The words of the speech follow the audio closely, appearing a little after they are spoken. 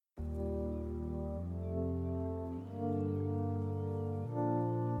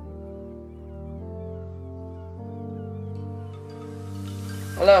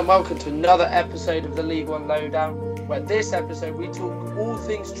Hello and welcome to another episode of the League One Lowdown, where this episode we talk all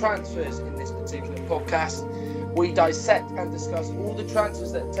things transfers in this particular podcast. We dissect and discuss all the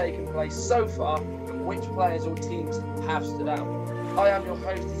transfers that have taken place so far and which players or teams have stood out. I am your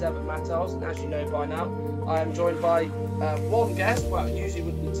host, as ever, Matt Earls, and as you know by now, I am joined by one guest. Well, usually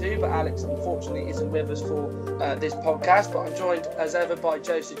would be two, but Alex unfortunately isn't with us for this podcast. But I'm joined as ever by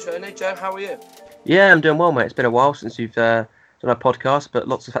Joe Citrone. Joe, how are you? Yeah, I'm doing well, mate. It's been a while since we've done a podcast, but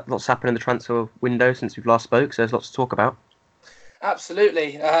lots happened in the transfer window since we've last spoke, so there's lots to talk about.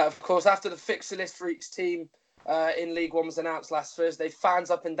 Absolutely. Of course, after the fixture list for each team in League One was announced last Thursday, fans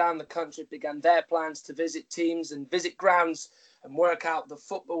up and down the country began their plans to visit teams and visit grounds and work out the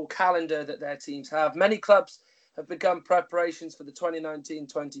football calendar that their teams have. Many clubs have begun preparations for the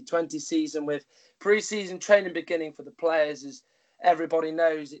 2019-2020 season, with pre-season training beginning for the players. As everybody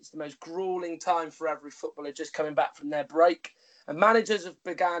knows, it's the most grueling time for every footballer just coming back from their break. And managers have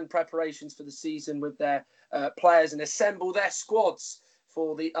begun preparations for the season with their players and assemble their squads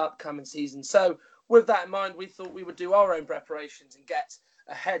for the upcoming season. So with that in mind, we thought we would do our own preparations and get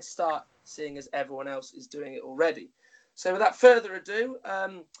a head start, seeing as everyone else is doing it already. So without further ado,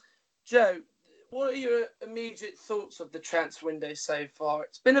 Joe, what are your immediate thoughts of the transfer window so far?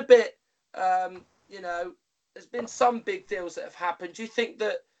 It's been a bit, there's been some big deals that have happened. Do you think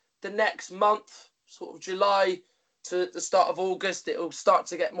that the next month, sort of July to the start of August, it will start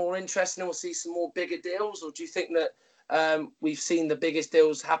to get more interesting and we'll see some more bigger deals? Or do you think that we've seen the biggest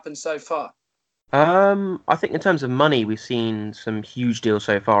deals happen so far? I think in terms of money, we've seen some huge deals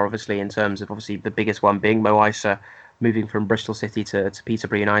so far, obviously, in terms of the biggest one being Mo Eisa moving from Bristol City to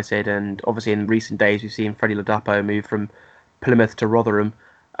Peterborough United. And obviously in recent days, we've seen Freddie Ladapo move from Plymouth to Rotherham.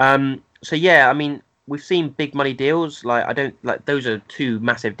 So yeah, I mean, we've seen big money deals. Those are two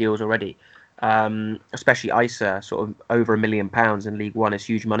massive deals already. Especially Eisa, sort of over £1 million in League One is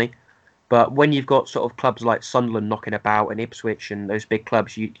huge money. But when you've got sort of clubs like Sunderland knocking about and Ipswich and those big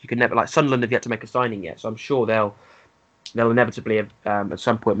clubs, you can never, like Sunderland have yet to make a signing yet. So I'm sure they'll inevitably at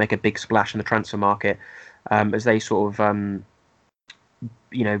some point make a big splash in the transfer market as they sort of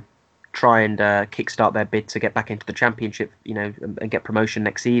try and kickstart their bid to get back into the Championship, and get promotion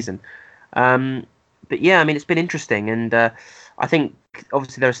next season. But yeah, I mean, it's been interesting, and I think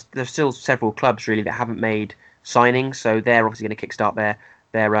obviously there's still several clubs really that haven't made signings, so they're obviously going to kickstart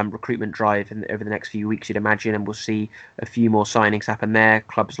their recruitment drive over the next few weeks, you'd imagine, and we'll see a few more signings happen there.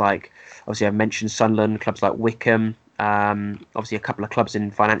 Clubs like, obviously I've mentioned Sunderland, clubs like Wycombe, obviously a couple of clubs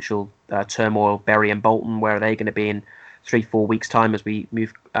in financial turmoil, Bury and Bolton. Where are they going to be in 3-4 weeks' time as we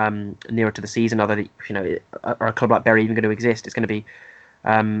move nearer to the season? Are a club like Bury even going to exist? It's going to be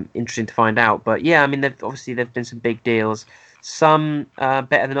interesting to find out. But yeah, I mean, there've been some big deals, some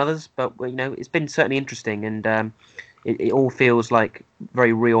better than others, but it's been certainly interesting, and it all feels like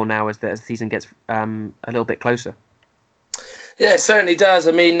very real now as the season gets a little bit closer. Yeah, it certainly does.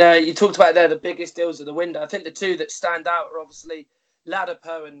 I mean, you talked about there the biggest deals of the window. I think the two that stand out are obviously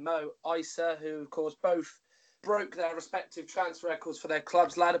Ladapo and Mo Eisa, who, of course, both broke their respective transfer records for their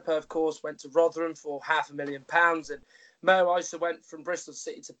clubs. Ladapo, of course, went to Rotherham for £500,000, and Mo Eisa went from Bristol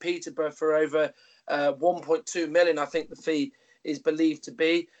City to Peterborough for over 1.2 million, I think the fee is believed to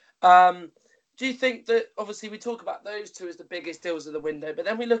be. Do you think that, obviously, we talk about those two as the biggest deals of the window, but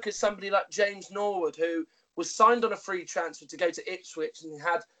then we look at somebody like James Norwood, who was signed on a free transfer to go to Ipswich and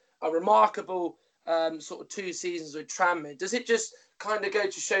had a remarkable sort of 2 seasons with Tranmere. Does it just kind of go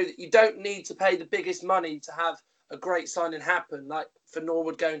to show that you don't need to pay the biggest money to have a great signing happen, like for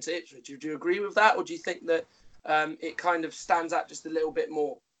Norwood going to Ipswich? Do you agree with that, or do you think that it kind of stands out just a little bit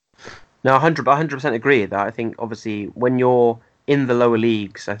more? No, 100% agree with that. I think, obviously, when you're in the lower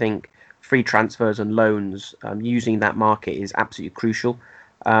leagues, I think free transfers and loans, using that market is absolutely crucial.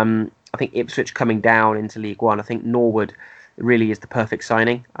 I think Ipswich coming down into League One, I think Norwood really is the perfect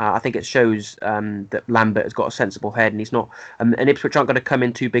signing. I think it shows that Lambert has got a sensible head, and he's not. And Ipswich aren't going to come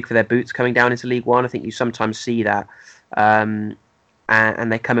in too big for their boots coming down into League One. I think you sometimes see that,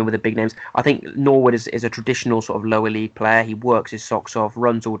 and they come in with the big names. I think Norwood is a traditional sort of lower league player. He works his socks off,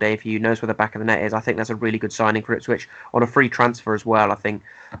 runs all day for you, knows where the back of the net is. I think that's a really good signing for Ipswich on a free transfer as well. I think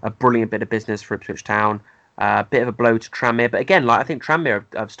a brilliant bit of business for Ipswich Town. Bit of a blow to Tranmere, but again, I think Tranmere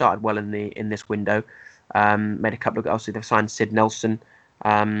have started well in this window. Made a couple of, obviously they've signed Sid Nelson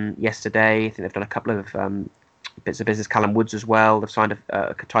yesterday. I think they've done a couple of bits of business. Callum Woods as well. They've tied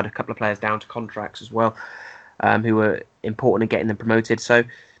a couple of players down to contracts as well, who were important in getting them promoted. So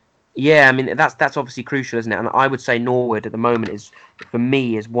yeah, I mean that's obviously crucial, isn't it? And I would say Norwood at the moment is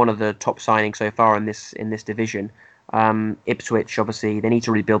one of the top signings so far in this division. Ipswich, obviously, they need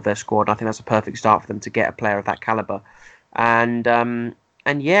to rebuild their squad. I think that's a perfect start for them to get a player of that calibre. And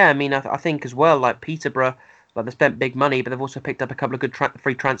And yeah, I mean, I think as well, like Peterborough, like they spent big money, but they've also picked up a couple of good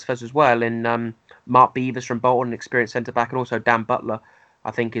free transfers as well. In Mark Beavers from Bolton, an experienced centre back, and also Dan Butler,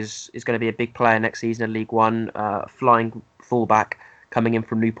 I think is going to be a big player next season in League One, flying fullback coming in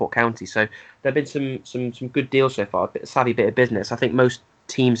from Newport County. So there've been some good deals so far. A savvy bit of business. I think most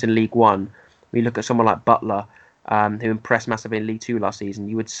teams in League One, when you look at someone like Butler, who impressed massively in League Two last season,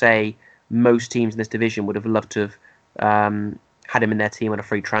 you would say most teams in this division would have loved to have had him in their team on a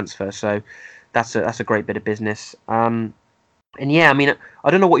free transfer. So that's a great bit of business. And yeah, I mean,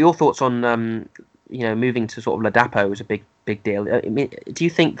 I don't know what your thoughts on moving to sort of Ladapo is a big deal. I mean, do you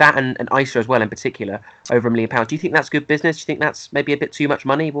think that and ISA as well in particular over £1 million? Do you think that's good business? Do you think that's maybe a bit too much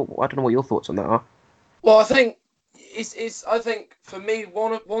money? Well, I don't know what your thoughts on that are. Well, I think I think for me,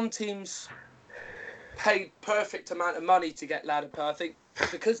 one team's paid perfect amount of money to get Ladapo. I think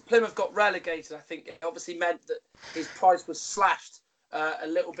because Plymouth got relegated, I think it obviously meant that his price was slashed a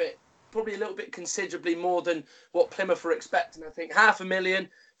little bit, probably a little bit considerably more than what Plymouth were expecting. I think £500,000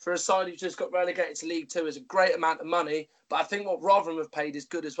 for a side who just got relegated to League Two is a great amount of money. But I think what Rotherham have paid is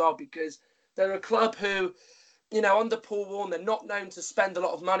good as well, because they're a club who, under Paul Warne, they're not known to spend a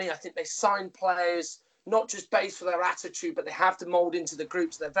lot of money. I think they sign players not just based for their attitude, but they have to mould into the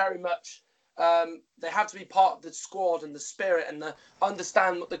groups. They're very much they have to be part of the squad and the spirit and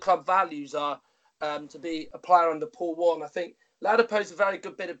understand what the club values are to be a player under Paul Warne. I think Ladapo's a very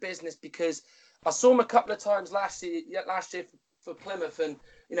good bit of business, because I saw him a couple of times last year for Plymouth, and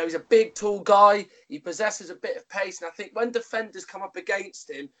he's a big, tall guy. He possesses a bit of pace, and I think when defenders come up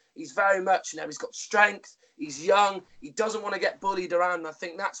against him, he's very much, he's got strength. He's young. He doesn't want to get bullied around, and I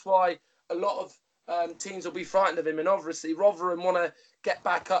think that's why a lot of teams will be frightened of him. And obviously, Rotherham want to get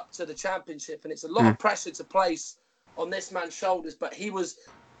back up to the Championship, and it's a lot of pressure to place on this man's shoulders. But he was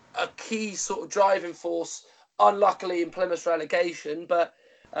a key sort of driving force, unluckily, in Plymouth's relegation. But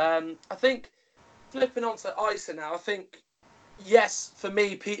I think flipping onto ISA now, I think, yes, for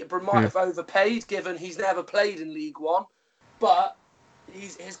me, Peterborough might have overpaid, given he's never played in League One, but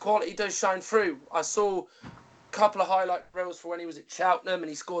his quality does shine through. I saw couple of highlight reels for when he was at Cheltenham, and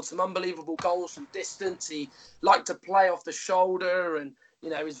he scored some unbelievable goals from distance. He liked to play off the shoulder, and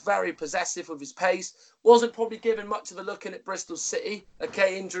he's very possessive with his pace. Wasn't probably given much of a look in at Bristol City.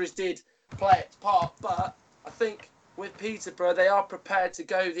 Okay, injuries did play its part, but I think with Peterborough, they are prepared to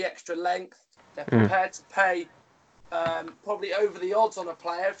go the extra length. They're prepared to pay probably over the odds on a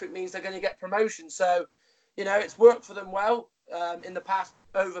player if it means they're going to get promotion. So, it's worked for them well in the past,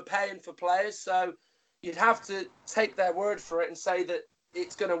 overpaying for players. So you'd have to take their word for it and say that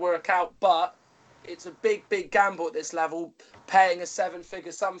it's going to work out. But it's a big, big gamble at this level, paying a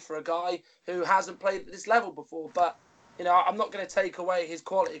 7-figure sum for a guy who hasn't played at this level before. But, I'm not going to take away his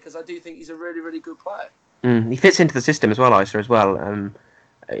quality, because I do think he's a really, really good player. He fits into the system as well, Isa, as well,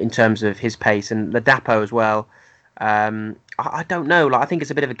 in terms of his pace. And Ladapo as well. I don't know. I think it's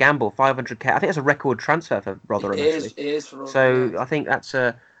a bit of a gamble. 500k. I think it's a record transfer for Rotherham. It is for Rotherham. So yeah. I think that's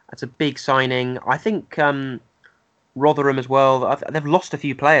a big signing. I think Rotherham as well. They've lost a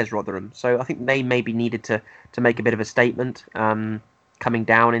few players, Rotherham. So I think they maybe needed to make a bit of a statement coming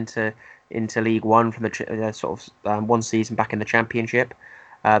down into League One from the sort of one season back in the Championship.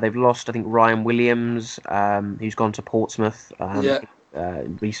 They've lost, I think, Ryan Williams, who's gone to Portsmouth.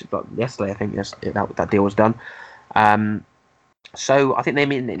 Yesterday, I think that deal was done. So I think they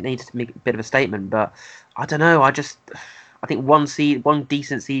need to make a bit of a statement, but I don't know. I think one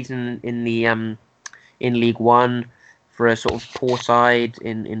decent season in the in League One for a sort of poor side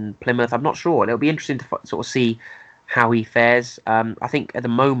in Plymouth. I'm not sure. It'll be interesting to sort of see how he fares. I think at the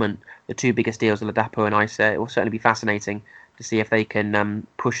moment the two biggest deals are Ladapo and ISA. It will certainly be fascinating to see if they can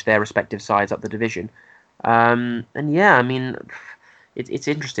push their respective sides up the division. And yeah, I mean, it's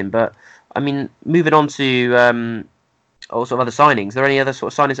interesting. But I mean, moving on to also other signings. Are there any other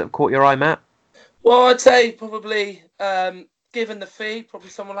sort of signings that have caught your eye, Matt? Well, I'd say probably, given the fee, probably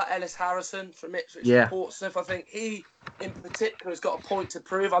someone like Ellis Harrison from Ipswich to Portsmouth. I think he, in particular, has got a point to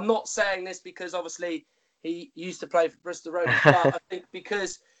prove. I'm not saying this because, obviously, he used to play for Bristol Rovers, but I think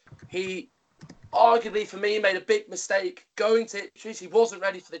because he, arguably for me, made a big mistake going to Ipswich. He wasn't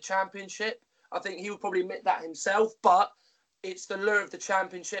ready for the Championship. I think he would probably admit that himself, but it's the lure of the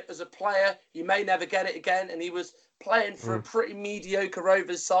Championship. As a player, you may never get it again, and he was playing for a pretty mediocre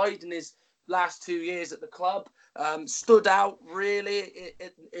Rovers side in his last 2 years at the club. Stood out really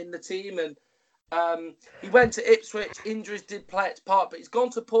in the team, and he went to Ipswich. Injuries did play its part, but he's gone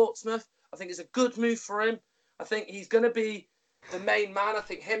to Portsmouth. I think it's a good move for him. I think he's going to be the main man. I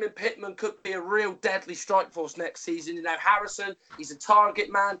think him and Pittman could be a real deadly strike force next season. Harrison, he's a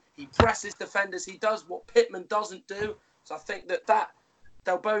target man. He presses defenders. He does what Pittman doesn't do. So I think that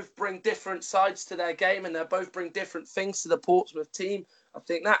they'll both bring different sides to their game, and they'll both bring different things to the Portsmouth team. I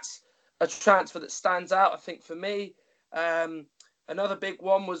think that's a transfer that stands out. I think for me, another big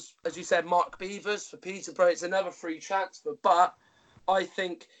one was, as you said, Mark Beevers for Peterborough. It's another free transfer, but I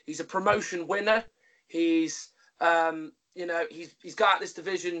think he's a promotion winner. He's he's got this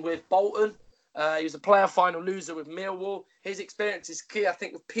division with Bolton. He was a player final loser with Millwall. His experience is key. I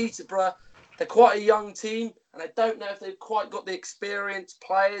think with Peterborough, they're quite a young team, and I don't know if they've quite got the experienced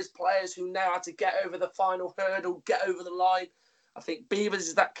players who know how to get over the final hurdle, get over the line. I think Beevers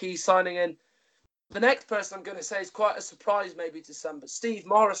is that key signing. And the next person I'm going to say is quite a surprise maybe to some, but Steve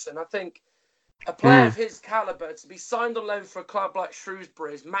Morrison. I think a player of his calibre to be signed on loan for a club like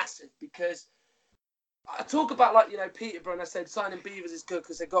Shrewsbury is massive, because I talk about, like, Peterborough, and I said signing Beevers is good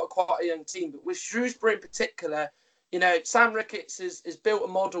because they've got quite a young team. But with Shrewsbury in particular, Sam Ricketts has built a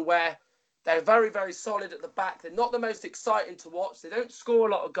model where they're very, very solid at the back. They're not the most exciting to watch. They don't score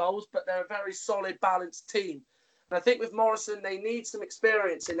a lot of goals, but they're a very solid, balanced team. And I think with Morrison, they need some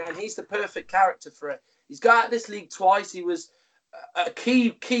experience in there, and he's the perfect character for it. He's got out of this league twice. He was a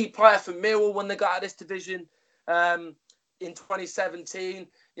key player for Millwall when they got out of this division in 2017.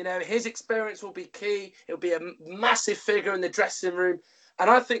 His experience will be key. He'll be a massive figure in the dressing room. And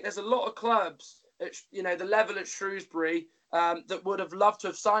I think there's a lot of clubs at, the level at Shrewsbury that would have loved to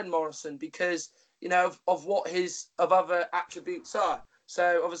have signed Morrison because, of what his other attributes are.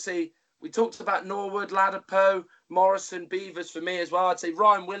 So obviously we talked about Norwood, Ladapo, Morrison, Beevers for me as well. I'd say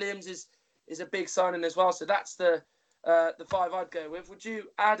Ryan Williams is a big signing as well. So that's the five I'd go with. Would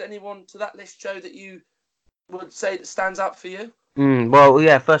you add anyone to that list, Joe, that you would say that stands out for you? Well,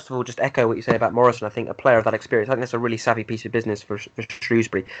 yeah, first of all, just echo what you say about Morrison. I think a player of that experience, I think that's a really savvy piece of business for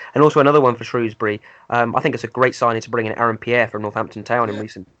Shrewsbury. And also another one for Shrewsbury, I think it's a great signing to bring in Aaron Pierre from Northampton Town in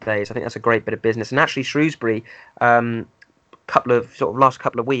recent days. I think that's a great bit of business. And actually Shrewsbury, last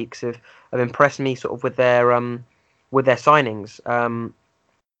couple of weeks have impressed me sort of with their signings.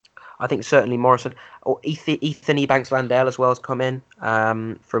 I think certainly Morrison, or Ethan Ebanks-Landell as well has come in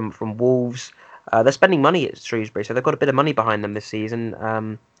from Wolves. They're spending money at Shrewsbury, so they've got a bit of money behind them this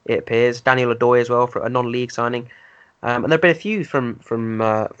season. It appears Daniel Adoy as well for a non-league signing, and there've been a few from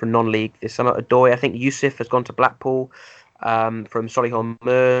non-league this summer. Adoy, I think Yusuf has gone to Blackpool from Solihull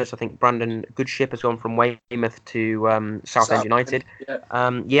Moors. I think Brandon Goodship has gone from Weymouth to Southend United.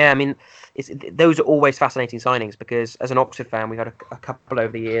 Yeah. I mean, those are always fascinating signings because as an Oxford fan, we had a couple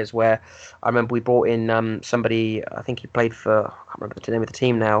over the years where I remember we brought in somebody. I think he played for, I can't remember the name of the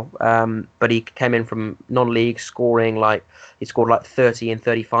team now, but he came in from non-league, he scored like 30 and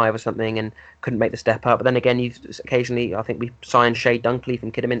 35 or something, and couldn't make the step up. But then again, occasionally, I think we signed Shay Dunkley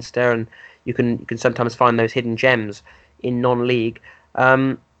from Kidderminster, and you can sometimes find those hidden gems in non-league.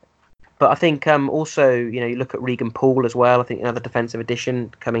 But I think also, you look at Regan Poole as well. I think another defensive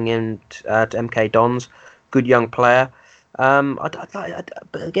addition coming in to MK Dons, good young player.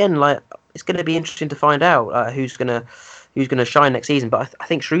 But again, it's going to be interesting to find out who's going to shine next season. But I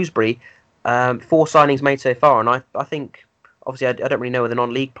think Shrewsbury, 4 signings made so far, and I think obviously I don't really know with a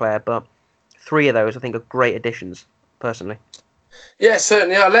non-league player, but 3 of those I think are great additions personally. Yeah,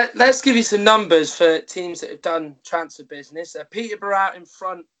 certainly. Let's give you some numbers for teams that have done transfer business. Peterborough out in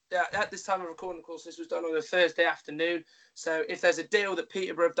front. At this time of recording, of course, this was done on a Thursday afternoon. So if there's a deal that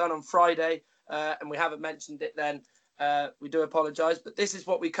Peterborough have done on Friday and we haven't mentioned it, then we do apologise. But this is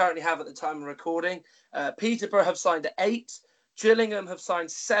what we currently have at the time of recording. Peterborough have signed 8. Gillingham have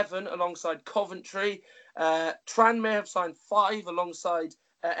signed 7 alongside Coventry. Tranmere have signed 5 alongside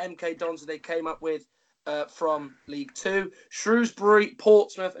MK Dons that they came up with from League 2. Shrewsbury,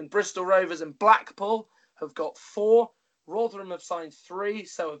 Portsmouth and Bristol Rovers and Blackpool have got 4. Rotherham have signed 3,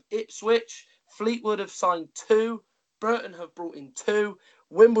 so have Ipswich. Fleetwood have signed 2. Burton have brought in 2.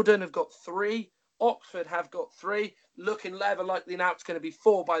 Wimbledon have got 3. Oxford have got 3. Looking level likely now it's going to be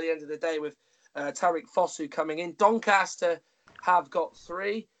 4 by the end of the day with Tariq Fosu coming in. Doncaster have got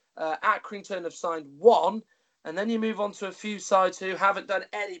 3. Accrington have signed 1. And then you move on to a few sides who haven't done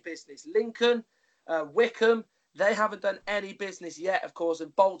any business. Lincoln, Wickham, they haven't done any business yet, of course,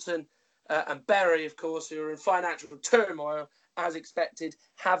 and Bolton and Bury, of course, who are in financial turmoil, as expected,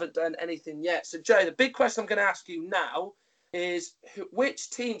 haven't done anything yet. So, Joe, the big question I'm going to ask you now is which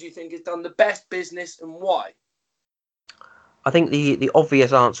team do you think has done the best business and why? I think the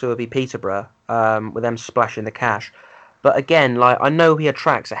obvious answer would be Peterborough, with them splashing the cash. But again, I know he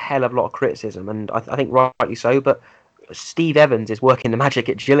attracts a hell of a lot of criticism, and I think rightly so, but Steve Evans is working the magic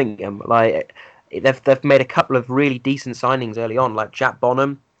at Gillingham. They've made a couple of really decent signings early on, like Jack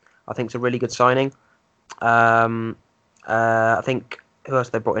Bonham, I think is a really good signing. I think who else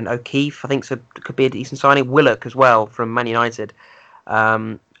they brought in? O'Keefe, I think could be a decent signing. Willock as well from Man United.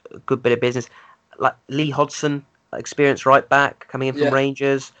 A good bit of business. Like Lee Hodgson, experienced right back coming in from Yeah.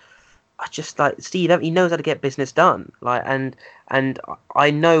 Rangers. I just like Steve. He knows how to get business done. And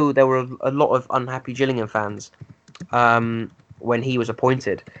I know there were a lot of unhappy Gillingham fans when he was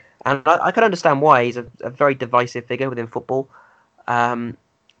appointed, and I can understand why. He's a very divisive figure within football. But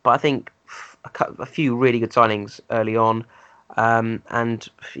I think a few really good signings early on, and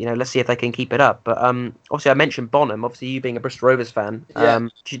let's see if they can keep it up. But obviously, I mentioned Bonham. Obviously, you being a Bristol Rovers fan, Yeah.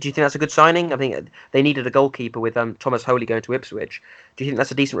 do you think that's a good signing? I think they needed a goalkeeper with Thomas Holy going to Ipswich. Do you think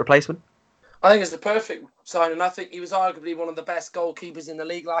that's a decent replacement? I think it's the perfect signing. I think he was arguably one of the best goalkeepers in the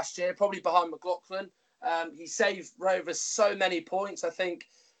league last year, probably behind McLaughlin. He saved Rovers so many points. I think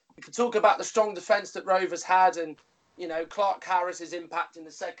we could talk about the strong defence that Rovers had, and Clark Harris's impact in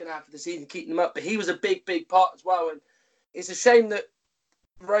the second half of the season, keeping them up. But he was a big, big part as well. And it's a shame that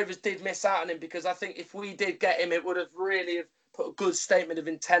Rovers did miss out on him, because I think if we did get him, it would have really have put a good statement of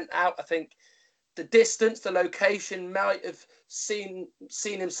intent out. I think the distance, the location might have seen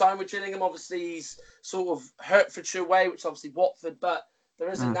him sign with Gillingham. Obviously, he's sort of Hertfordshire way, which is obviously Watford, but there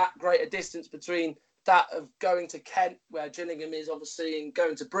isn't that great a distance between that of going to Kent, where Gillingham is, obviously, and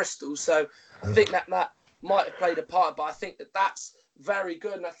going to Bristol. So I think that might have played a part, but I think that's very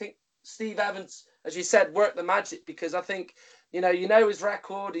good. And I think Steve Evans, as you said, worked the magic, because I think, you know his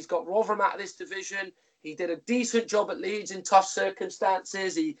record. He's got Rotherham out of this division. He did a decent job at Leeds in tough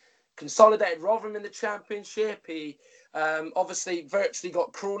circumstances. He consolidated Rotherham in the Championship. He obviously virtually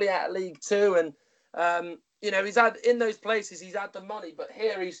got Crawley out of League Two, and he's had, in those places, he's had the money. But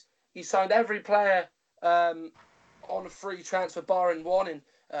here he signed every player on a free transfer, barring one, in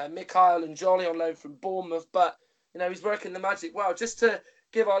Mikhail and Jolly on loan from Bournemouth. But he's working the magic well. Just to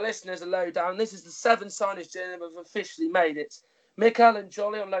give our listeners a lowdown, this is the 7 signings Gillingham have officially made. It's Mikhail and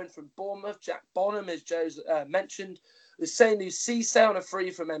Jolly on loan from Bournemouth, Jack Bonham, as Joe's mentioned, Usainu Cisse on a free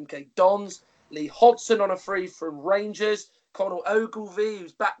from MK Dons, Lee Hodgson on a free from Rangers, Conor Ogilvie,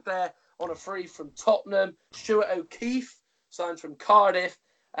 who's back there, on a free from Tottenham, Stuart O'Keefe signed from Cardiff,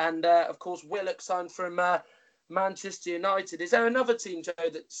 and of course Willock signed from Manchester United. Is there another team, Joe,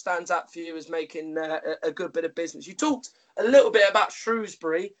 that stands out for you as making a good bit of business? You talked a little bit about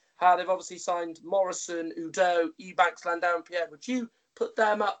Shrewsbury, how they've obviously signed Morrison, Udo, Ebanks, Landau and Pierre. Would you put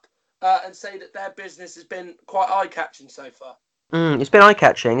them up and say that their business has been quite eye-catching so far? It's been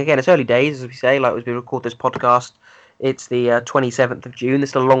eye-catching. Again, it's early days, as we say. Like as we record this podcast, it's the 27th of June. There's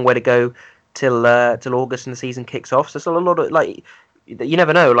still a long way to go till August and the season kicks off. So there's still a lot of, like, you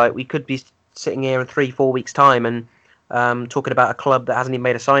never know. Like, we could be sitting here in 3-4 weeks' time and talking about a club that hasn't even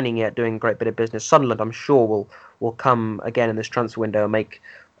made a signing yet doing a great bit of business. Sunderland, I'm sure, will come again in this transfer window and make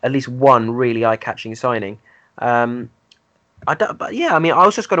at least one really eye-catching signing. But yeah, I mean, I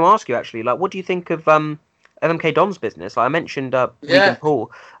was just going to ask you actually, like, what do you think of MK Don's business? Like I mentioned, Regan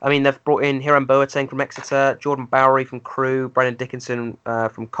Poole. I mean, they've brought in Hiram Boateng from Exeter, Jordan Bowery from Crewe, Brendan Dickinson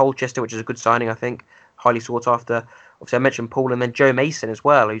from Colchester, which is a good signing, I think, highly sought after. Obviously, I mentioned Poole, and then Joe Mason as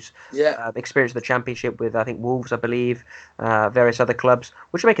well, who's experienced the Championship with, I think, Wolves, I believe, various other clubs.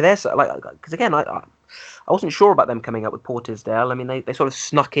 What do you make of this? Like, because again, I wasn't sure about them coming up with Portisdale. I mean, they sort of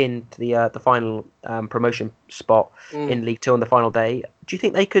snuck into the final promotion spot in League Two on the final day. Do you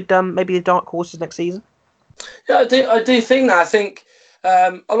think they could maybe the dark horses next season? Yeah, I do think that. I think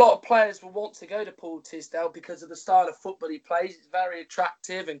a lot of players will want to go to Portisdale because of the style of football he plays. It's very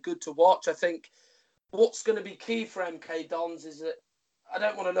attractive and good to watch. I think what's going to be key for MK Dons is that, I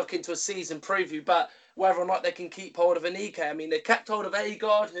don't want to look into a season preview, but whether or not they can keep hold of Anike. I mean, they kept hold of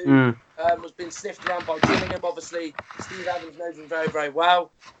Agard, who has been sniffed around by Gillingham. Obviously, Steve Evans knows him very, very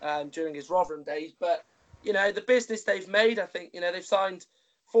well during his Rotherham days. But, the business they've made, I think, they've signed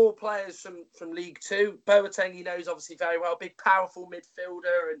 4 players from League Two. Boateng, he knows obviously very well, big, powerful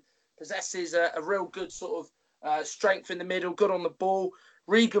midfielder, and possesses a real good sort of strength in the middle, good on the ball.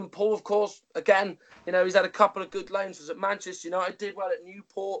 Regan Poole, of course, again, he's had a couple of good loans. Was at Manchester United, did well at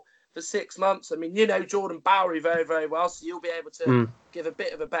Newport for 6 months. I mean, Jordan Bowery very, very well, so you'll be able to give a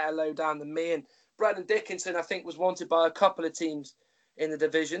bit of a better lowdown than me. And Brendan Dickinson, I think, was wanted by a couple of teams in the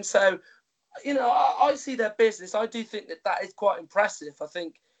division. So, I see their business. I do think that is quite impressive. I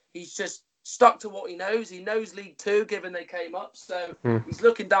think he's just stuck to what he knows. He knows League Two, given they came up. So he's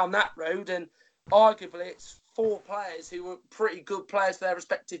looking down that road, and arguably it's 4 players who were pretty good players for their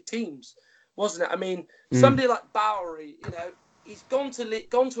respective teams, wasn't it? I mean, somebody like Bowery, he's gone to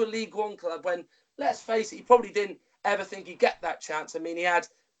a League One club when, let's face it, he probably didn't ever think he'd get that chance. I mean, he had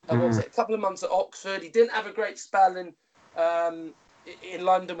a couple of months at Oxford. He didn't have a great spell in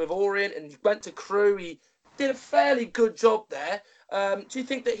London with Orient, and he went to Crewe. He did a fairly good job there. Do you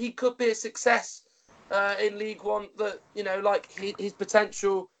think that he could be a success in League One that, like his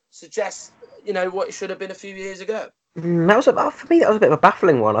potential suggests, what it should have been a few years ago? That was for me. That was a bit of a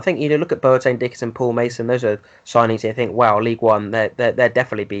baffling one. I think look at Boateng, Dickinson, Paul Mason. Those are signings. You think, wow, League One. They'll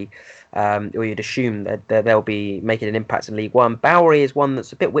definitely be, or you'd assume that they'll be making an impact in League One. Bowery is one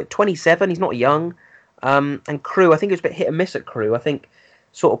that's a bit 27. He's not young, and Crewe. I think it was a bit hit and miss at Crewe. I think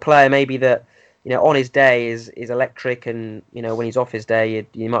sort of player maybe that on his day is electric, and when he's off his day,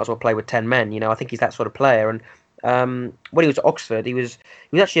 you might as well play with 10 men. I think he's that sort of player, and when he was at Oxford, he was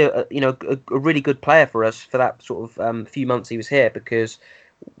actually a really good player for us for that sort of few months he was here, because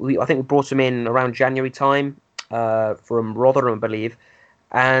I think we brought him in around January time from Rotherham, I believe,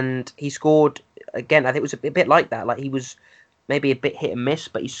 and he scored again. I think it was a bit like that. Like, he was maybe a bit hit and miss,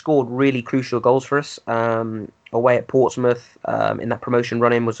 but he scored really crucial goals for us. Away at Portsmouth in that promotion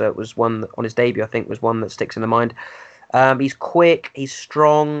run-in was one on his debut. I think was one that sticks in the mind. He's quick, he's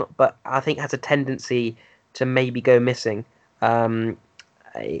strong, but I think has a tendency to maybe go missing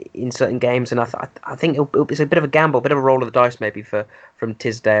in certain games, and I think it's a bit of a gamble, a bit of a roll of the dice maybe from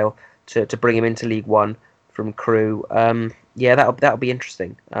Tisdale to bring him into League One from Crewe. Yeah, that'll be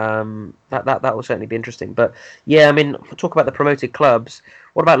interesting. That will certainly be interesting. But yeah, I mean, talk about the promoted clubs.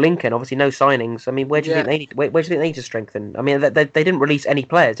 What about Lincoln? Obviously, no signings. I mean, where do you think they need? Where do you think they need to strengthen? I mean, they didn't release any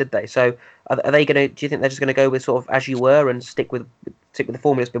players, did they? So are they going to? Do you think they're just going to go with sort of as you were and stick with the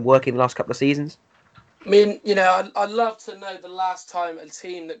formula that's been working the last couple of seasons? I mean, I'd love to know the last time a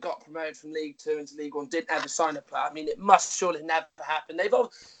team that got promoted from League Two into League One didn't ever sign a player. I mean, it must surely never happen. They've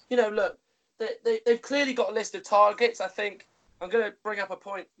all, look, they've clearly got a list of targets. I think I'm going to bring up a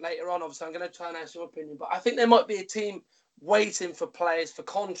point later on. Obviously, I'm going to try and ask your opinion, but I think there might be a team waiting for players for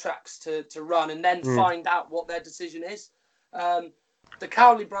contracts to run and then find out what their decision is. The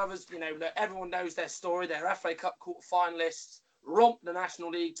Cowley brothers, everyone knows their story. They're FA Cup quarter-finalists, romped the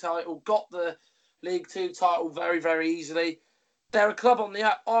National League title, got the League Two title very, very easily. They're a club on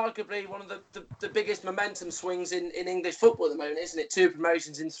the arguably one of the biggest momentum swings in English football at the moment, isn't it? 2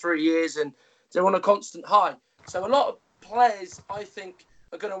 promotions in 3 years, and they're on a constant high. So a lot of players, I think,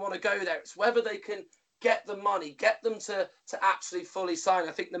 are going to want to go there. It's whether they can get the money, get them to actually fully sign.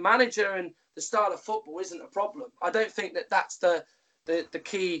 I think the manager and the style of football isn't a problem. I don't think that's the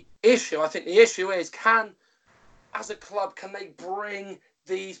key issue. I think the issue is, as a club, can they bring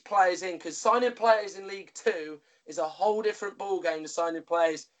these players in? Because signing players in League Two is a whole different ballgame to signing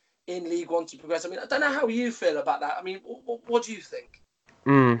players in League One to progress. I mean, I don't know how you feel about that. I mean, what do you think?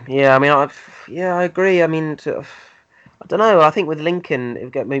 Yeah, I mean, I agree. I mean, I don't know. I think with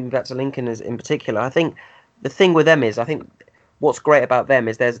Lincoln, moving back to Lincoln in particular, I think the thing with them is, I think what's great about them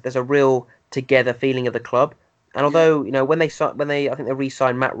is there's a real together feeling of the club. And although when they I think they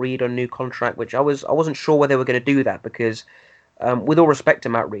re-signed Matt Reed on a new contract, which I wasn't sure whether they were going to do that, because with all respect to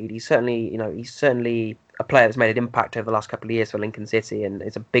Matt Reed, he's certainly a player that's made an impact over the last couple of years for Lincoln City, and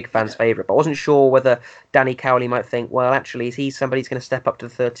is a big fan's favourite. But I wasn't sure whether Danny Cowley might think, well, actually, is he somebody who's going to step up to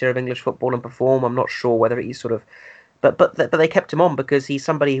the third tier of English football and perform? I'm not sure whether he's sort of, but they kept him on because he's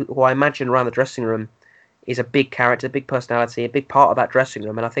somebody who I imagine around the dressing room is a big character, a big personality, a big part of that dressing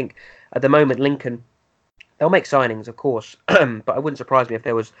room. And I think at the moment Lincoln, they'll make signings, of course, but it wouldn't surprise me if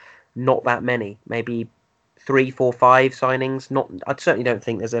there was not that many, maybe 3, 4, 5 signings. I certainly don't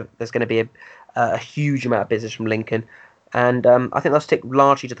think there's going to be a huge amount of business from Lincoln, and I think they'll stick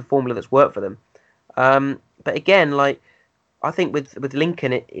largely to the formula that's worked for them. But again, I think with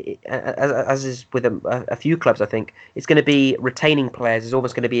Lincoln, as is with a few clubs, I think it's going to be retaining players is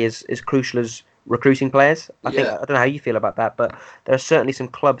almost going to be as crucial as recruiting players. I don't know how you feel about that, but there are certainly some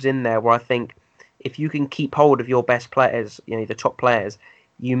clubs in there where I think if you can keep hold of your best players, the top players,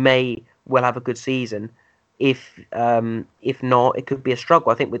 you may well have a good season. If not, it could be a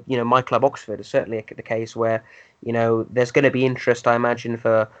struggle. I think with my club Oxford is certainly the case where there's going to be interest, I imagine,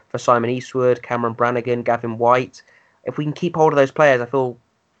 for Simon Eastwood, Cameron Brannigan, Gavin White. If we can keep hold of those players, I feel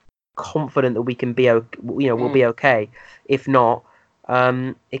confident that we can be we'll be okay. If not,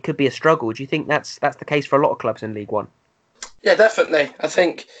 it could be a struggle. Do you think that's the case for a lot of clubs in League One? Yeah, definitely. I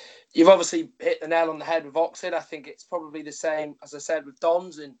think you've obviously hit the nail on the head with Oxford. I think it's probably the same, as I said, with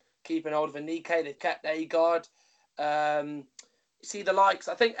Dons and keeping hold of Anike. They've kept Agard. You see the likes.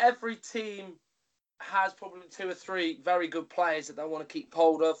 I think every team has probably 2 or 3 very good players that they want to keep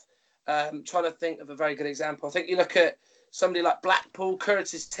hold of. Trying to think of a very good example. I think you look at somebody like Blackpool.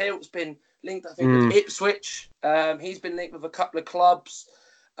 Curtis Tilt's been linked, I think, with Ipswich. He's been linked with a couple of clubs.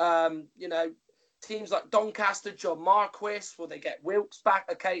 Teams like Doncaster, John Marquis, will they get Wilkes back?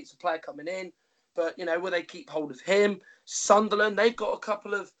 Okay, it's a player coming in, but will they keep hold of him? Sunderland, they've got a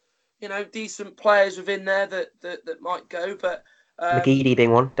couple of decent players within there that might go, but McGeady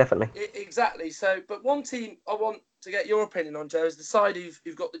being one, definitely. Exactly. So, but one team I want to get your opinion on, Joe, is the side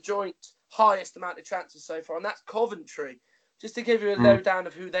who've got the joint highest amount of transfers so far, and that's Coventry. Just to give you a lowdown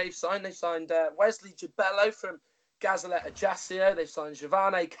of who they've signed Wesley Gibello from Gazaleta Ajaccio. They've signed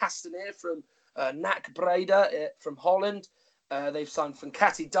Giovanni Castaner from NAC Breda from Holland. They've signed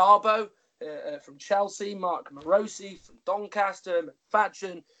Funkati Darbo from Chelsea, Mark Morosi from Doncaster,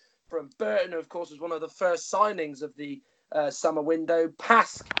 McFadgen from Burton, who of course was one of the first signings of the summer window,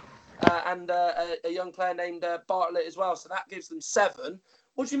 Pask, and a young player named Bartlett as well. So that gives them 7.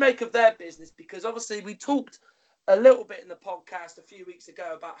 What do you make of their business? Because obviously we talked a little bit in the podcast a few weeks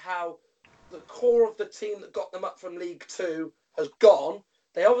ago about how the core of the team that got them up from League Two has gone.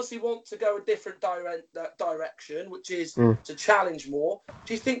 They obviously want to go a different direction, which is to challenge more.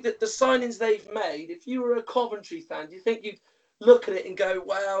 Do you think that the signings they've made, if you were a Coventry fan, do you think you'd look at it and go,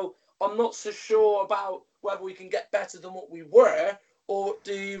 well, I'm not so sure about whether we can get better than what we were, or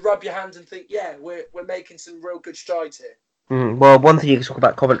do you rub your hands and think, yeah, we're making some real good strides here? Well, one thing you can talk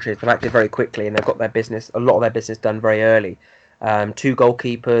about Coventry is they've acted very quickly and they've got a lot of their business done very early. 2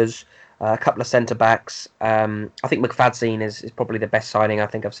 goalkeepers, a couple of centre-backs. I think McFadzean is probably the best signing I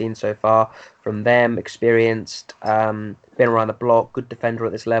think I've seen so far from them. Experienced, been around the block, good defender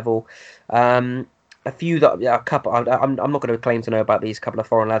at this level. A couple. I'm not going to claim to know about these couple of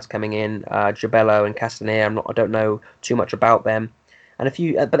foreign lads coming in, Gibello and Castaner. I don't know too much about them. And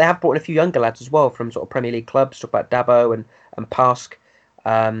but they have brought in a few younger lads as well from sort of Premier League clubs. Talk about Dabo and Pask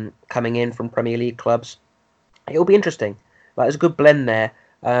coming in from Premier League clubs. It'll be interesting. There's a good blend there.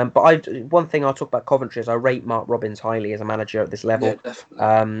 But one thing I'll talk about Coventry is I rate Mark Robins highly as a manager at this level. Yeah,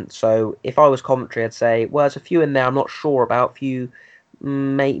 definitely. So if I was Coventry, I'd say, well, there's a few in there I'm not sure about. Few,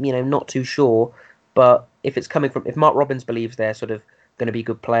 not too sure. But if Mark Robins believes they're sort of going to be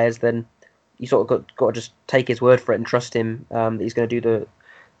good players, then you sort of got to just take his word for it and trust him that he's going to do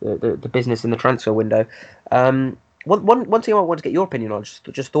the business in the transfer window. One thing I want to get your opinion on,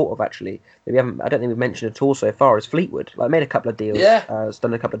 just thought of actually, that I don't think we've mentioned at all so far, is Fleetwood. Made a couple of deals. Yeah. It's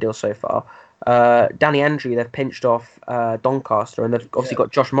done a couple of deals so far. Danny Andrew, they've pinched off Doncaster, and they've obviously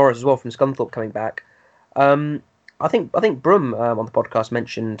got Josh Morris as well from Scunthorpe coming back. I think Brum on the podcast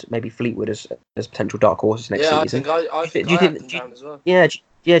mentioned maybe Fleetwood as potential dark horses next season. I think I had them down as well. Yeah,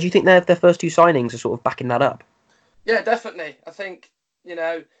 do you think their first 2 signings are sort of backing that up? Yeah, definitely. I think,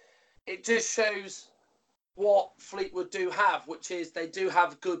 it just shows what Fleetwood do have, which is they do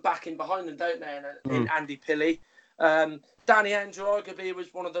have good backing behind them, don't they, in Andy Pilley. Danny Andrew arguably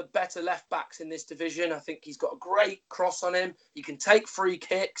was one of the better left backs in this division. I think he's got a great cross on him. He can take free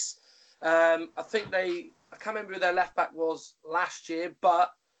kicks. I can't remember who their left back was last year,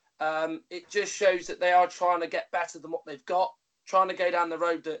 but it just shows that they are trying to get better than what they've got, trying to go down the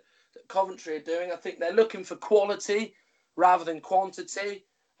road that Coventry are doing. I think they're looking for quality rather than quantity.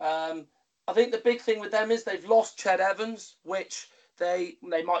 I think the big thing with them is they've lost Ched Evans, which they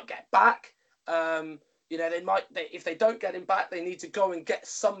might get back. If they don't get him back, they need to go and get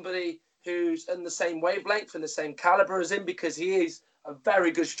somebody who's in the same wavelength and the same caliber as him, because he is a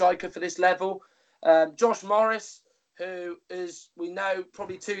very good striker for this level. Josh Morris, who, as we know,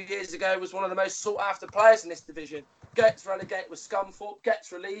 probably 2 years ago was one of the most sought-after players in this division, gets relegated with Scunthorpe,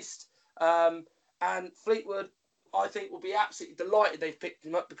 gets released, and Fleetwood, I think, will be absolutely delighted they've picked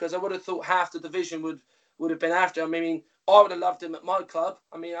him up, because I would have thought half the division would have been after him. I mean, I would have loved him at my club.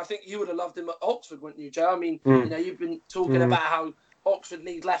 I mean, I think you would have loved him at Oxford, wouldn't you, Joe? I mean, you've been talking about how Oxford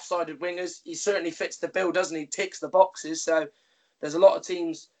need left-sided wingers. He certainly fits the bill, doesn't he? Ticks the boxes. So there's a lot of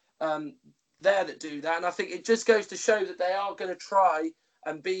teams there that do that. And I think it just goes to show that they are going to try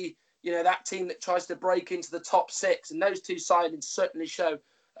and be, that team that tries to break into the top 6. And those 2 signings certainly show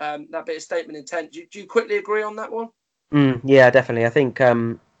that bit of statement intent. Do you quickly agree on that one? Yeah, definitely. I think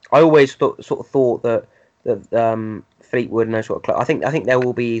I always thought that Fleetwood and those sort of clubs, I think they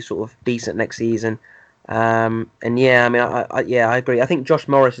will be sort of decent next season. And yeah, I mean, I agree. I think Josh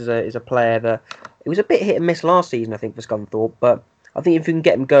Morris is a player that it was a bit hit and miss last season, I think, for Scunthorpe, but I think if you can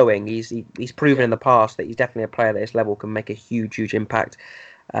get him going, he's proven in the past that he's definitely a player at this level can make a huge impact.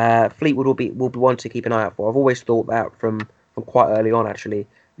 Fleetwood will be one to keep an eye out for. I've always thought that from quite early on, actually.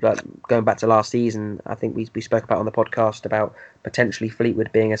 Like going back to last season, I think we spoke about on the podcast about potentially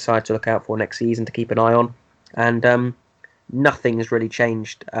Fleetwood being a side to look out for next season to keep an eye on, and nothing has really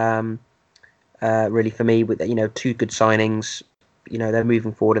changed. Really for me, with 2 good signings, they're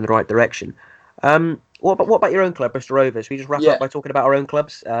moving forward in the right direction. What about your own club, Bristol Rovers? We just wrap up by talking about our own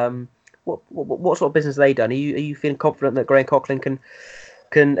clubs. What sort of business have they done? Are you feeling confident that Graham Coughlin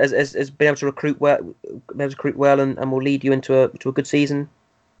has been able to recruit well, and will lead you into a good season?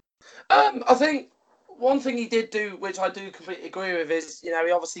 I think one thing he did do, which I do completely agree with, is, he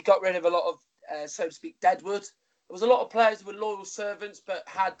obviously got rid of a lot of, so to speak, deadwood. There was a lot of players who were loyal servants but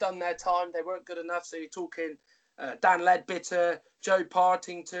had done their time. They weren't good enough. So you're talking Dan Ledbetter, Joe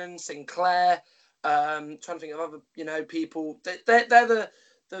Partington, Sinclair, trying to think of other, people. They're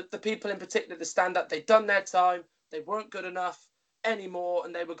the people in particular that stand up. They'd done their time. They weren't good enough anymore,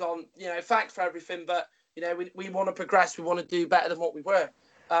 and they were gone. Thanks for everything, but we want to progress. We want to do better than what we were.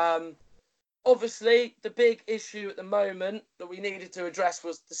 Obviously, the big issue at the moment that we needed to address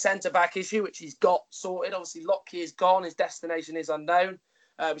was the centre-back issue, which he's got sorted. Obviously, Lockyer is gone. His destination is unknown.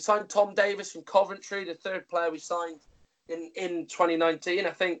 We signed Tom Davis from Coventry, the third player we signed in 2019. I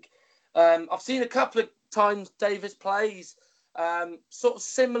think I've seen a couple of times Davis plays sort of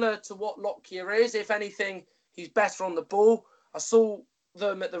similar to what Lockyer is. If anything, he's better on the ball. I saw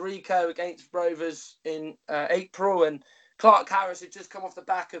them at the Rico against Rovers in April, and Clark Harris had just come off the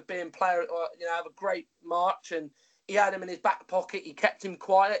back of being player, have a great March, and he had him in his back pocket. He kept him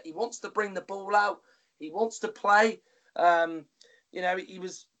quiet. He wants to bring the ball out. He wants to play. He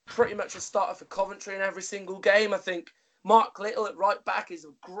was pretty much a starter for Coventry in every single game. I think Mark Little at right back is a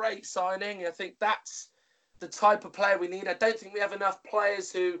great signing. I think that's the type of player we need. I don't think we have enough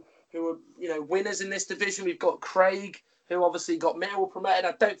players who are, winners in this division. We've got Craig, who obviously got Millwall promoted.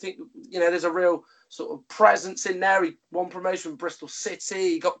 I don't think, there's a real sort of presence in there. He won promotion from Bristol City.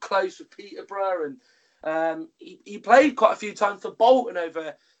 He got close with Peterborough, and he played quite a few times for Bolton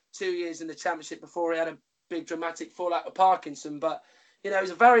over 2 years in the Championship before he had a big dramatic fallout with Parkinson. But, he's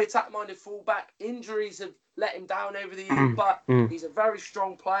a very attack-minded fullback. Injuries have let him down over the years, but he's a very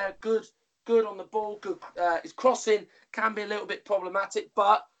strong player, good on the ball, good. His crossing can be a little bit problematic,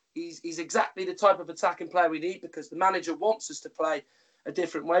 but he's exactly the type of attacking player we need because the manager wants us to play a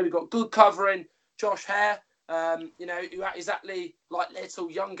different way. We've got good covering. Josh Hare, who exactly like Little,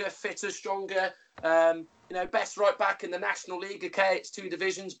 younger, fitter, stronger. Best right back in the National League. Okay, it's 2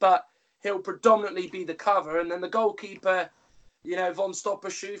 divisions, but he'll predominantly be the cover. And then the goalkeeper, Von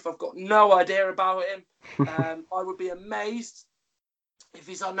Stopperschoof, I've got no idea about him. I would be amazed if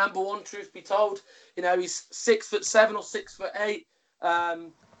he's our number one, truth be told. He's 6'7" or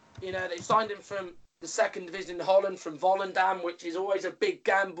 6'8". They signed him from the second division in Holland, from Volendam, which is always a big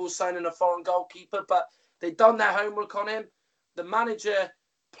gamble signing a foreign goalkeeper, but they've done their homework on him. The manager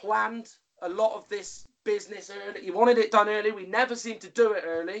planned a lot of this business early. He wanted it done early. We never seem to do it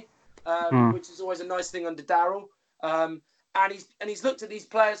early, which is always a nice thing under Darryl. And he's looked at these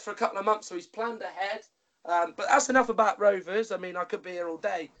players for a couple of months, so he's planned ahead. But that's enough about Rovers. I mean, I could be here all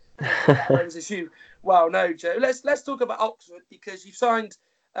day. Rovers, as you well know, Joe. Let's talk about Oxford, because you've signed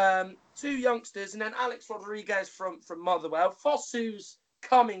 2 youngsters and then Alex Rodriguez from Motherwell. Fosu's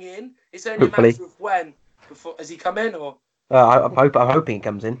coming in. It's only a matter of when. Has he come in or? I'm hoping he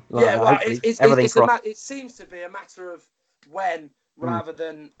comes in. It seems to be a matter of when rather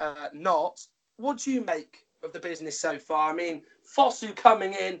than not. What do you make of the business so far? I mean, Fosu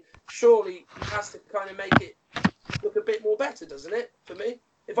coming in surely has to kind of make it look a bit more better, doesn't it? For me,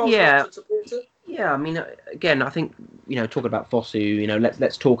 if I was a supporter. Yeah, I mean, again, I think talking about Fosu,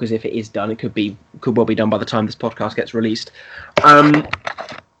 let's talk as if it is done. It could well be done by the time this podcast gets released.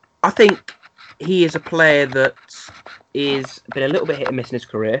 I think he is a player that is been a little bit hit and miss in his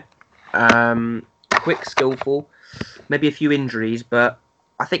career. Quick, skillful, maybe a few injuries, but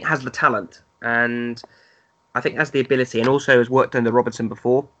I think has the talent and I think has the ability, and also has worked under Robinson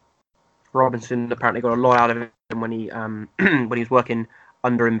before. Robinson apparently got a lot out of him when he was working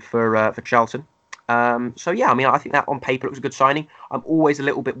under him for Charlton. So yeah, I mean, I think that on paper looks a good signing. I'm always a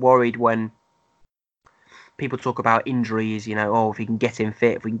little bit worried when people talk about injuries. If we can get him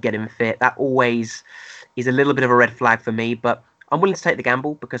fit, that always is a little bit of a red flag for me. But I'm willing to take the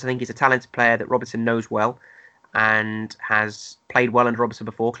gamble because I think he's a talented player that Robinson knows well and has played well under Robinson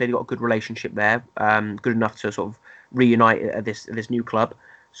before. Clearly got a good relationship there, good enough to sort of reunite at this new club.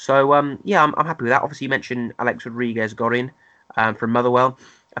 So yeah, I'm happy with that. Obviously, you mentioned Alex Rodriguez got in from Motherwell.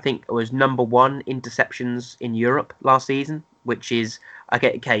 I think it was number 1 interceptions in Europe last season, which is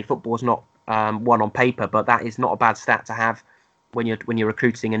okay. Football's not one on paper, but that is not a bad stat to have when you're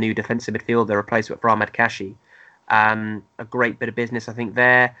recruiting a new defensive midfielder, replacement for Ahmed Kashi. A great bit of business, I think,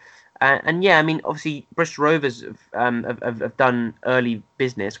 there. And yeah, I mean, obviously, Bristol Rovers have done early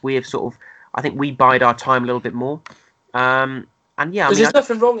business. We have sort of, I think, we bide our time a little bit more. And yeah, there's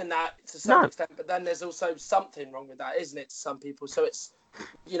nothing wrong in that to some extent, but then there's also something wrong with that, isn't it, to some people? So it's,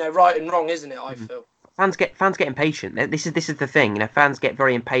 right and wrong, isn't it? I feel fans get impatient. This is the thing. Fans get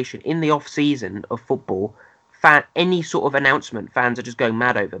very impatient in the off season of football. any sort of announcement, fans are just going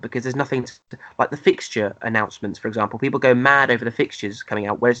mad over, because there's nothing like the fixture announcements, for example. People go mad over the fixtures coming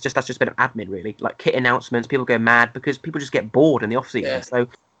out, whereas that's just a bit of admin, really. Like kit announcements, people go mad because people just get bored in the off season. Yeah. So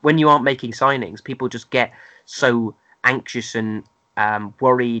when you aren't making signings, people just get so anxious and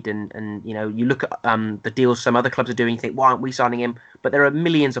worried, and you know, you look at the deals some other clubs are doing, you think, why aren't we signing him? But there are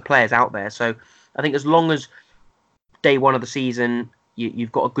millions of players out there, so I think as long as day one of the season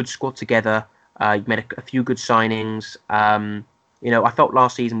you've got a good squad together, you've made a few good signings. You know, I felt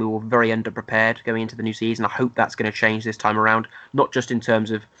last season we were very underprepared going into the new season. I hope that's going to change this time around, not just in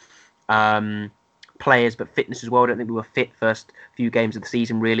terms of players, but fitness as well. I don't think we were fit first few games of the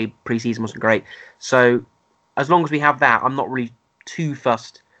season, really. Pre-season wasn't great. So as long as we have that, I'm not really too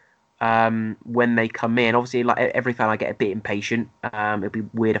fussed when they come in. Obviously, like every fan, I get a bit impatient. It'd be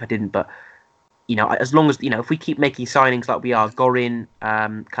weird if I didn't, but you know, as long as, you know, if we keep making signings like we are, Gorin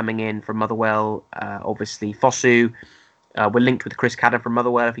coming in from Motherwell, obviously Fosu, we're linked with Chris Cadden from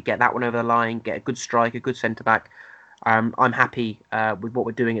Motherwell. If we get that one over the line, get a good striker, good centre back, I'm happy with what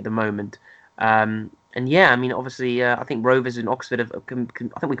we're doing at the moment. And yeah, I mean, obviously, I think Rovers and Oxford I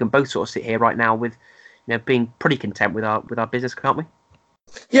think we can both sort of sit here right now with, you know, being pretty content with our business, can't we?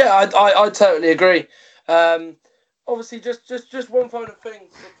 Yeah, I totally agree. Obviously, just one final thing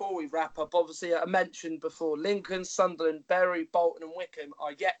before we wrap up. Obviously, I mentioned before, Lincoln, Sunderland, Bury, Bolton and Wycombe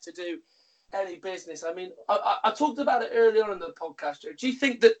are yet to do any business. I mean, I talked about it earlier on in the podcast, Joe. Do you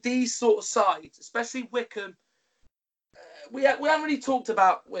think that these sort of sides, especially Wycombe, we haven't really talked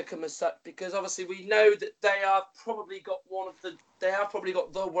about Wycombe as such, because obviously we know that they have probably got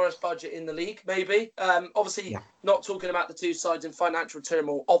the worst budget in the league, maybe. Obviously, not talking about the two sides in financial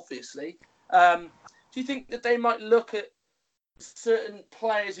turmoil, obviously. Do you think that they might look at certain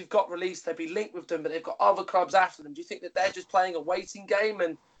players who've got released, they'd be linked with them, but they've got other clubs after them? Do you think that they're just playing a waiting game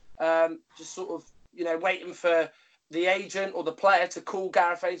and just sort of, you know, waiting for the agent or the player to call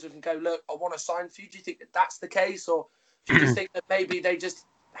Gareth Ainsworth and go, look, I want to sign for you? Do you think that that's the case? Or do you just think that maybe they just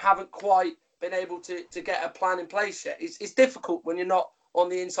haven't quite been able to get a plan in place yet? It's difficult when you're not on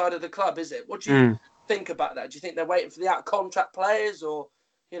the inside of the club, is it? What do you think about that? Do you think they're waiting for the out-of-contract players, or,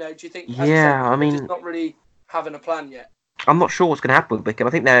 you know, do you think, I mean, just not really having a plan yet? I'm not sure what's going to happen with Wycombe. I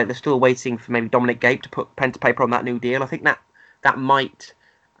think they're still waiting for maybe Dominic Gape to put pen to paper on that new deal. I think that might,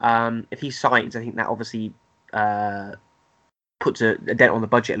 if he signs, I think that obviously puts a dent on the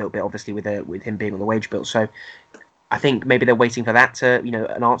budget a little bit, obviously, with him being on the wage bill. So I think maybe they're waiting for that to, you know,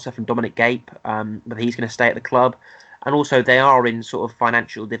 an answer from Dominic Gape, whether he's going to stay at the club. And also, they are in sort of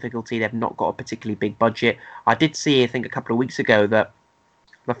financial difficulty. They've not got a particularly big budget. I did see, I think, a couple of weeks ago that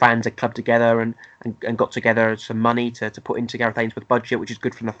the fans had clubbed together and got together some money to put into Gareth Ainsworth's budget, which is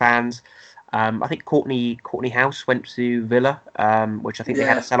good from the fans. I think Courtney House went to Villa, which I think they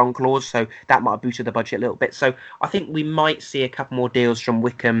had a sell-on clause, so that might have boosted the budget a little bit. So I think we might see a couple more deals from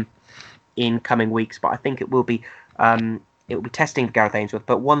Wycombe in coming weeks, but I think it will be testing for Gareth Ainsworth.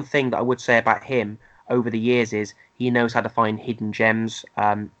 But one thing that I would say about him over the years is he knows how to find hidden gems.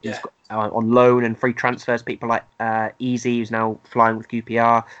 He's got, on loan and free transfers, people like Easy, who's now flying with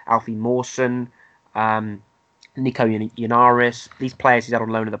QPR, Alfie Mawson, Nico Yanaris, these players he's had on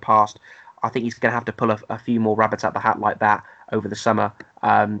loan in the past. I think he's going to have to pull a few more rabbits out the hat like that over the summer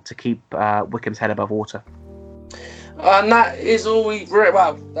to keep Wycombe's head above water. And that is all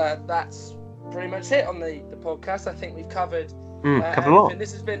that's pretty much it on the podcast. I think we've covered a lot.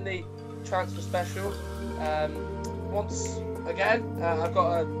 This has been the transfer special. Once again, I've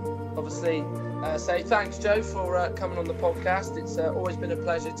got to obviously say thanks, Joe, for coming on the podcast. It's always been a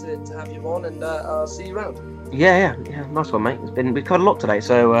pleasure to have you on, and I'll see you around. Yeah, nice one, mate. We've covered a lot today,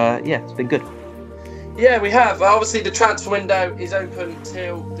 so it's been good. Yeah, we have. Obviously, the transfer window is open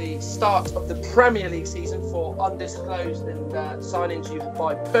till the start of the Premier League season for undisclosed and signings you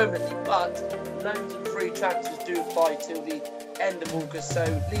buy permanently, but loans and free transfers do apply till the end of August. So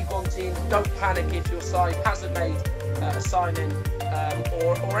League One teams, don't panic if your side hasn't made a signing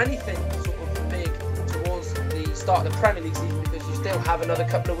or anything sort of big towards the start of the Premier League season, because you still have another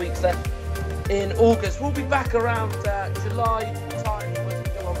couple of weeks left in August. We'll be back around July time when we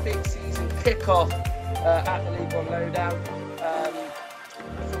go on big season kickoff at the League One Lowdown.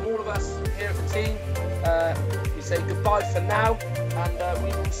 From all of us here at the team, we say goodbye for now, and we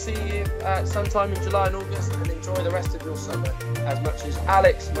will see you sometime in July and August, and enjoy the rest of your summer as much as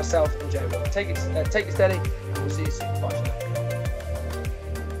Alex, myself and Joe will. Take it steady, and we'll see you soon. Bye for now.